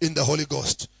in the Holy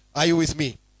Ghost. Are you with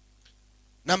me?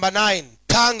 Number 9,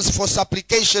 tongues for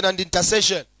supplication and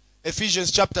intercession.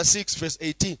 Ephesians chapter 6 verse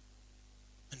 18.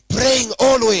 And praying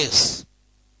always.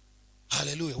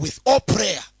 Hallelujah. With all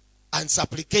prayer and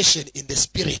supplication in the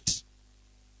Spirit.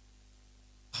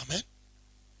 Amen.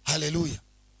 Hallelujah.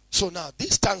 So now,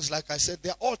 these tongues, like I said,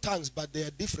 they're all tongues, but they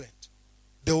are different.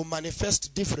 They will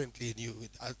manifest differently in you,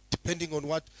 depending on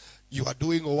what you are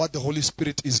doing or what the Holy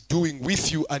Spirit is doing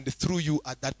with you and through you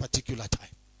at that particular time.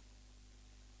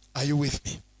 Are you with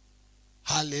me?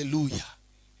 Hallelujah.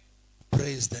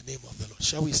 Praise the name of the Lord.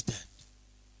 Shall we stand?